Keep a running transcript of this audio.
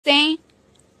saying?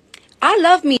 I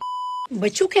love me,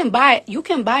 but you can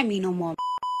buy me no more.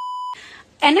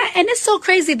 And it's so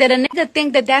crazy that a nigga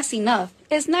think that that's enough.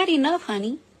 It's not enough,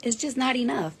 honey. It's just not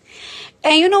enough.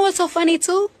 And you know what's so funny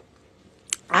too?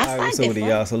 I find it funny.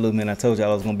 Y'all, so look, man, I told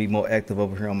y'all I was gonna be more active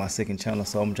over here on my second channel,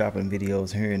 so I'm dropping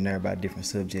videos here and there about different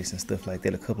subjects and stuff like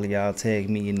that. A couple of y'all tagged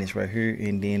me in this right here,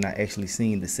 and then I actually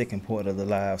seen the second part of the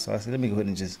live, so I said let me go ahead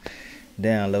and just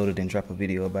download it and drop a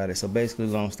video about it. So basically,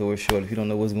 long story short, if you don't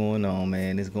know what's going on,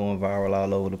 man, it's going viral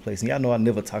all over the place, and y'all know I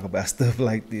never talk about stuff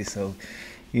like this, so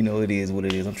you know it is what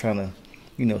it is. I'm trying to,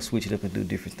 you know, switch it up and do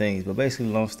different things. But basically,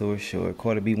 long story short,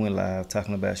 Cardi B went live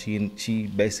talking about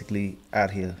she basically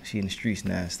out here, she in the streets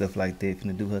now, stuff like that,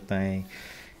 finna do her thing.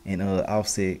 And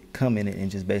Offset commented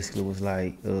and just basically was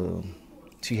like,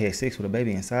 she had sex with a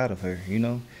baby inside of her, you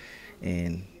know.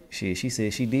 And she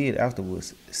said she did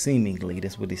afterwards, seemingly.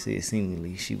 That's what they said,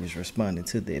 seemingly. She was responding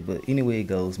to that. But anyway it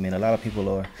goes, man. A lot of people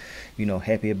are, you know,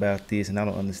 happy about this, and I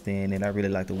don't understand. And I really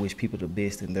like to wish people the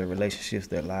best in their relationships,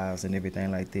 their lives, and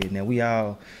everything like that. Now, we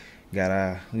all got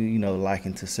our, you know,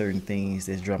 liking to certain things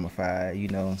that's dramified, you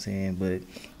know what I'm saying? But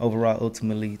overall,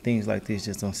 ultimately, things like this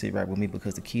just don't sit right with me,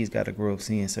 because the kids got to grow up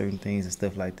seeing certain things and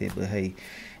stuff like that. But hey,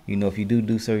 you know, if you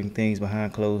do certain things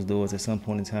behind closed doors, at some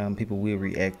point in time, people will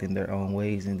react in their own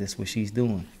ways, and that's what she's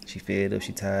doing. She fed up,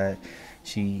 she tired,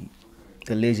 she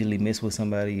allegedly messed with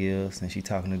somebody else, and she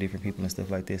talking to different people and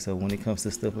stuff like that. So when it comes to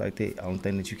stuff like that, the only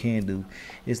thing that you can do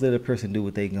is let a person do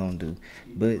what they gonna do.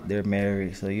 But they're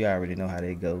married, so you already know how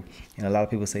they go. And a lot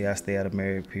of people say I stay out of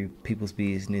married people's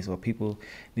business, or people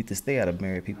need to stay out of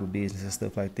married people's business and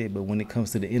stuff like that. But when it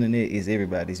comes to the internet, it's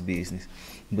everybody's business.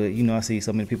 But you know, I see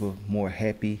so many people more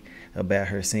happy about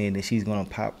her saying that she's gonna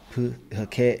put her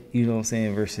cat, you know what I'm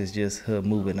saying, versus just her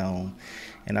moving on.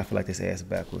 And I feel like that's ass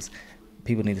backwards.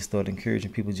 People need to start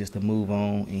encouraging people just to move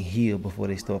on and heal before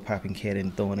they start popping cat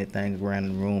and throwing that thing around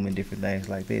the room and different things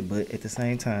like that. But at the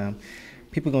same time,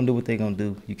 people gonna do what they gonna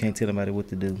do. You can't tell nobody what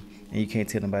to do, and you can't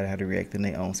tell nobody how to react in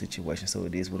their own situation. So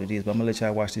it is what it is. But I'm gonna let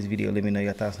y'all watch this video. Let me know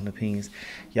your thoughts and opinions.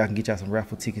 Y'all can get y'all some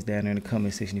raffle tickets down there in the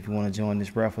comment section if you want to join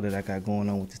this raffle that I got going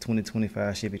on with the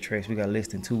 2025 Chevy Trax. We got less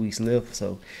than 2 weeks left,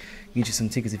 so get you some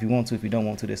tickets if you want to. If you don't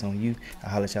want to, that's on you. I'll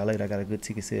holler at y'all later. I got a good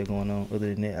ticket sale going on.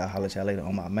 Other than that, I'll holler at y'all later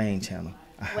on my main channel.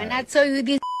 When I tell you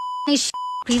these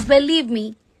please believe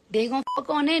me, they gonna fuck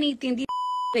on anything. These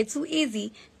they too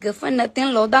easy. Good for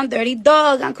nothing, low down dirty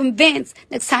dog. I'm convinced.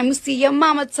 Next time you see your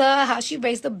mama, tell her how she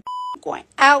raised the going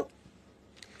out.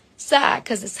 Side,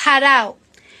 cause it's hot out.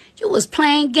 You was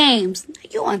playing games. Now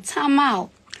you on timeout.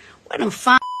 Where them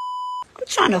fine? I'm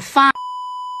trying to find.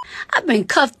 I've been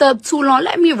cuffed up too long.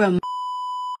 Let me remind.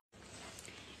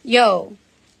 Yo,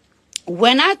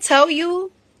 when I tell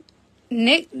you,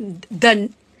 Nick,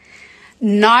 the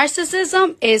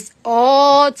narcissism is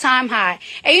all-time high.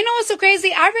 And you know what's so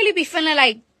crazy? I really be feeling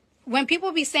like when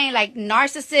people be saying like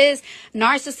narcissist, and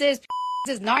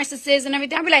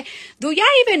everything, I be like, do y'all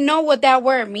even know what that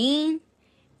word mean?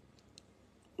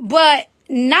 But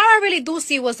now I really do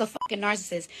see what's a fucking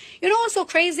narcissist. You know what's so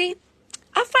crazy?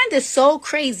 I find it so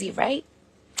crazy, right?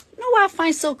 You know what I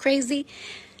find so crazy?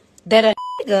 That a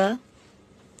nigga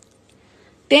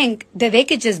think that they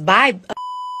could just buy a,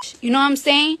 you know what I'm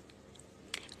saying?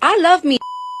 I love me,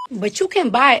 but you can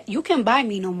buy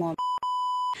me no more.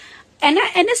 And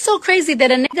it's so crazy that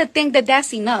a nigga think that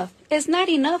that's enough. It's not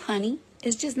enough, honey.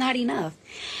 It's just not enough.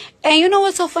 And you know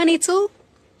what's so funny too?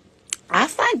 I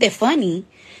find it funny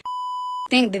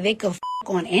think that they could fuck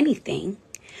on anything.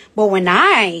 But when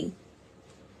I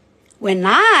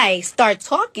start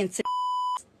talking to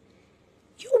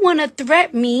you want to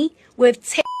threaten me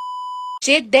with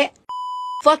shit that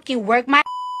fucking work my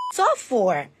off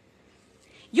for.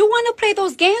 You want to play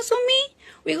those games with me?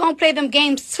 We're going to play them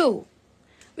games too.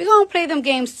 We're going to play them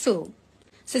games too.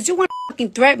 Since you want to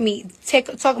fucking threaten me,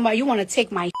 talking about you want to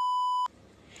take my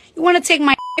you want to take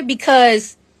my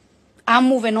because I'm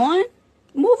moving on?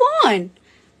 Move on.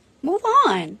 Move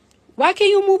on. Why can't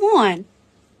you move on?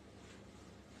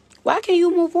 Why can't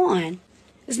you move on?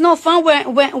 It's no fun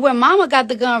when mama got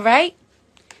the gun, right?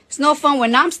 It's no fun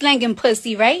when I'm slanging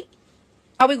pussy, right?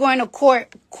 Are we going to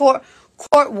court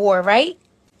war, right?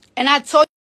 And I told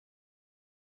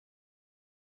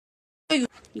you,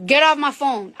 get off my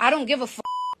phone. I don't give a fuck.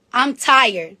 I'm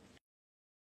tired.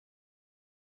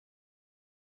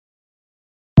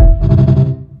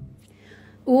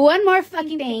 One more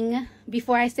fucking thing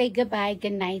before I say goodbye,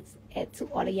 good night to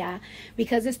all of y'all.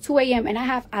 Because it's 2 a.m. and I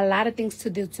have a lot of things to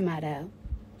do tomorrow.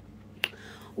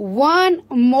 One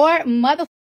more motherfucking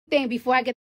thing before I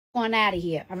get on out of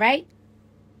here, all right?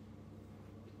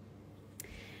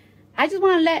 I just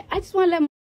want to let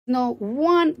no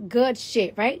one good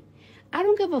shit, right? I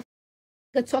don't give a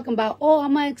talking about, oh,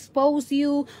 I'm gonna expose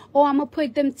you, or I'm gonna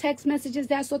put them text messages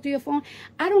that I saw through your phone.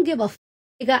 I don't give a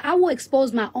nigga. I will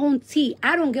expose my own tea.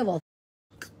 I don't give a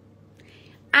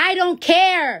I don't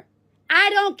care. I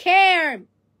don't care.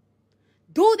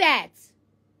 Do that.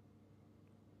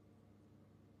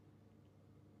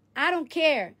 I don't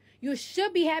care. You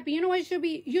should be happy. You know what you should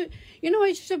be? You know what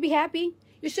you should be happy?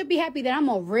 You should be happy that I'm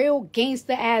a real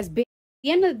gangster ass bitch. At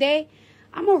the end of the day,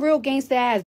 I'm a real gangster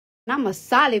ass bitch, and I'm a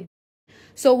solid bitch.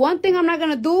 So one thing I'm not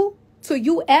gonna do to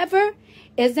you ever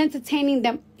is entertaining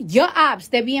them, your ops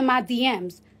that be in my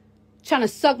DMs trying to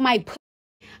suck my pussy.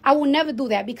 I will never do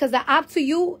that, because the op to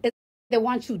you is they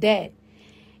want you dead.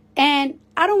 And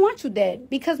I don't want you dead,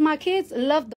 because my kids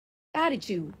love the out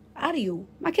of you.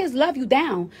 My kids love you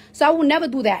down. So I will never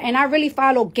do that. And I really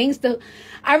follow gangster.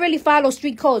 I really follow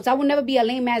street codes. I will never be a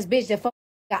lame ass bitch that fuck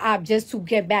the op just to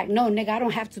get back. No, nigga, I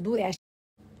don't have to do that.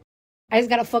 I just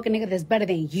got to fuck a nigga that's better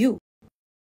than you.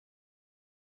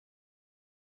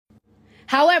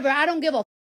 However, I don't give a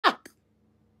fuck.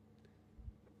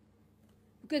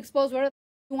 You can expose whatever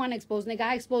you want to expose, nigga.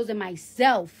 I expose it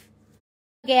myself.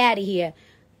 Get out of here.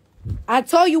 I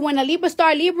told you, when a Libra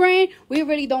start Libraing, we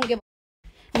really don't give a.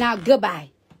 Now, goodbye.